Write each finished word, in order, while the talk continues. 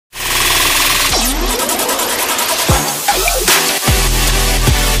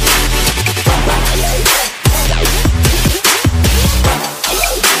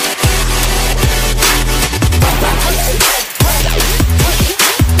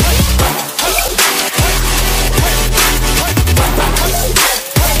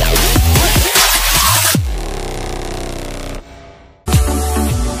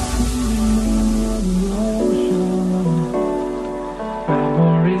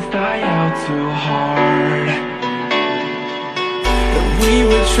die out too hard. That we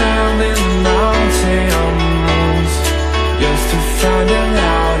would drown in the mountains just to find the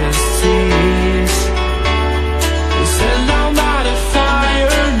loudest seas. We set down by the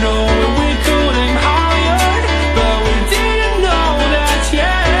fire, knowing we could aim higher, but we didn't know that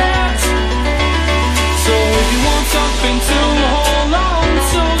yet. So if you want something to hold on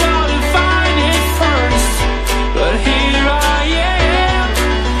to, gotta find it first. But here I am,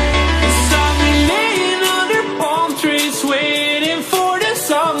 'cause I've been laying under palm trees, waiting for the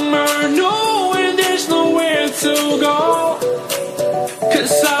summer, knowing there's nowhere to go.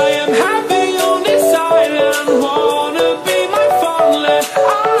 'Cause I am happy on this island, wanna be my fatherland.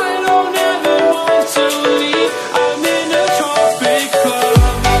 I don't ever want to leave, I'm in a tropic club.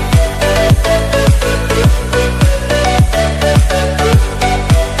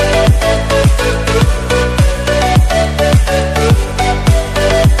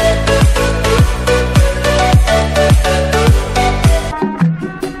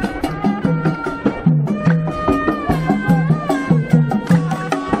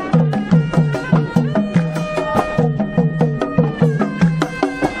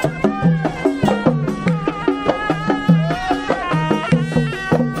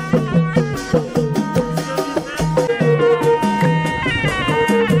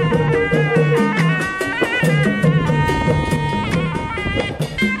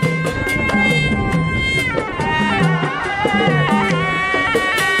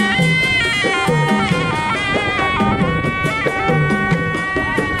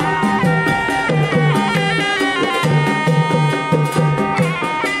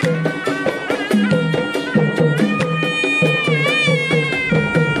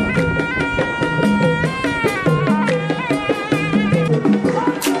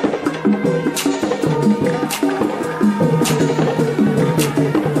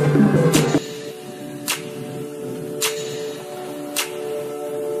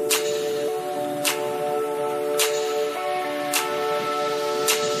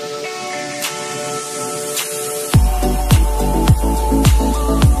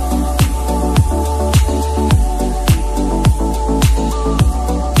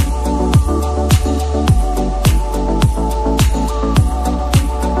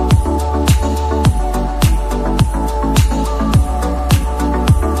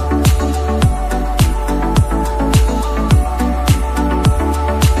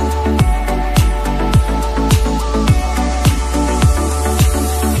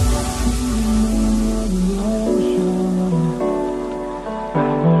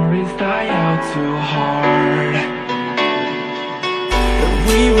 Memories die out too hard. That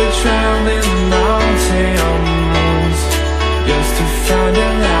we would drown in the mountains just to find the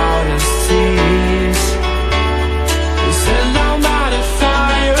loudest seas. We set down by the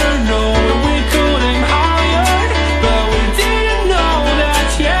fire, knowing we could aim higher, but we didn't know that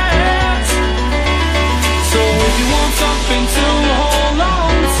yet. So if you want something to hold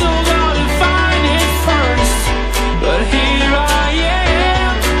on to, gotta find it first. But here I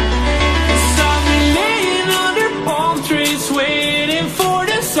am, 'cause I've been laying under palm trees, waiting for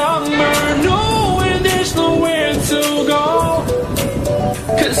the summer, knowing there's nowhere to go.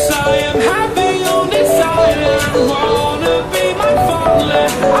 'Cause I am happy on this island, wanna be my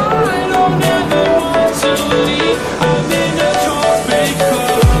fatherland. I don't ever want to leave, I'm in a tropic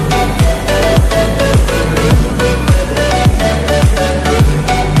club.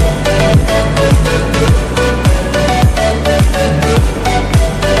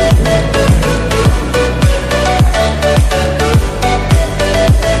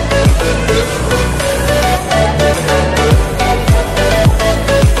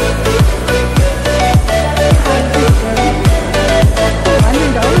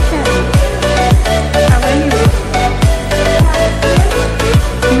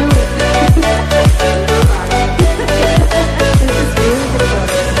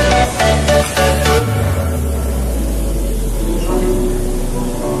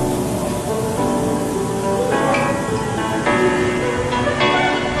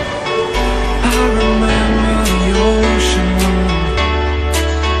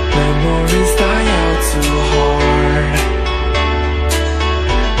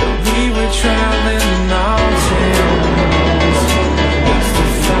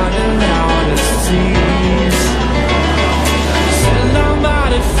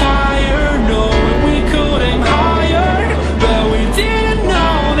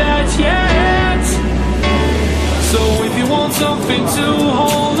 something to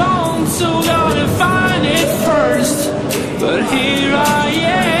hold on to, gotta find it first. But here I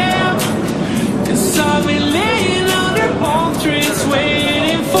am, 'cause I've been laying under palm trees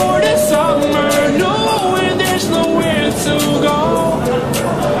waiting for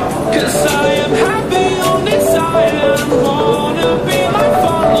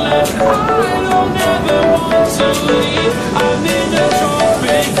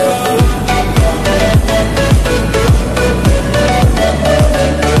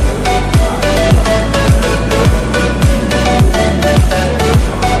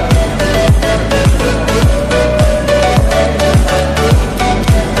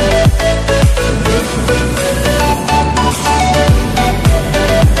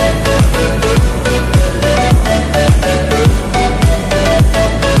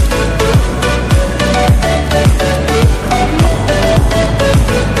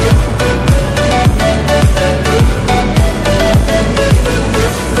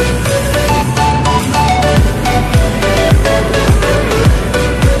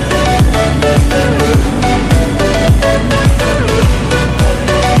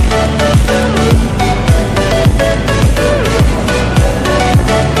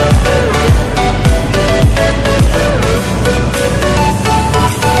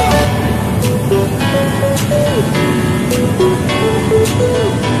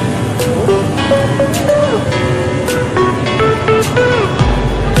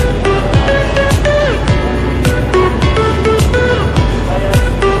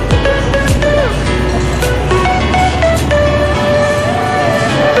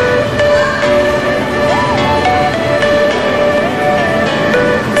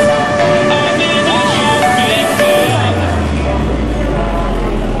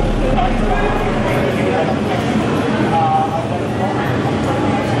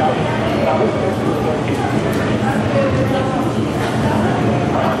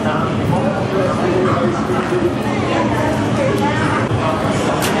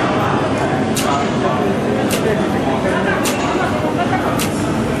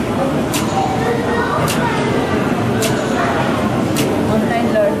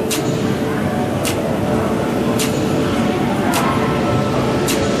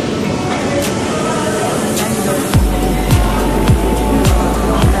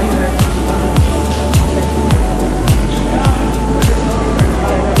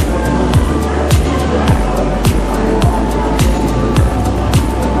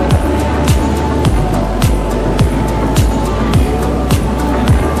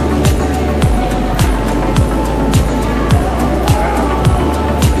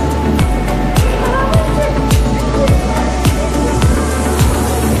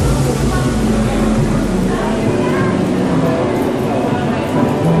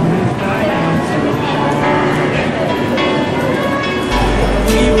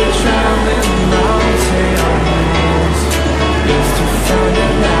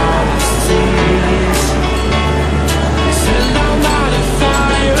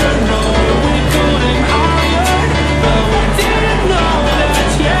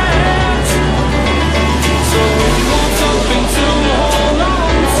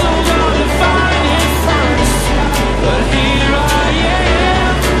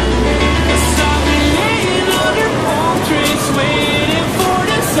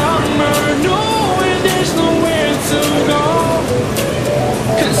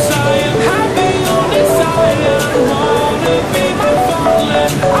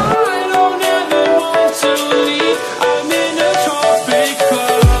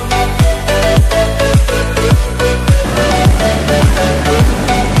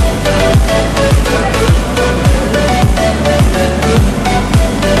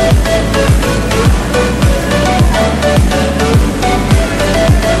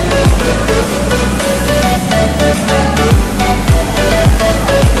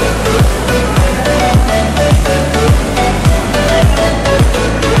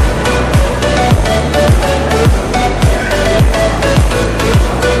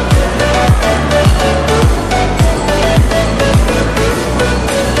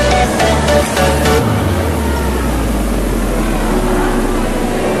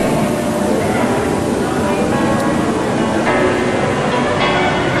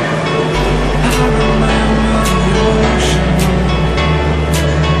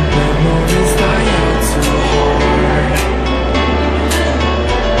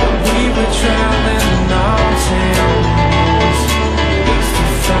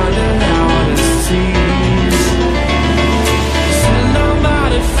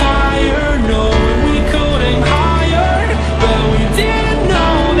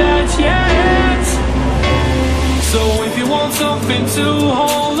So if you want something to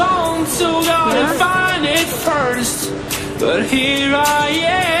hold on to, gotta find it first. But here I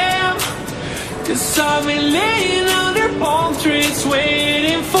am, 'cause I've been laying under palm trees waiting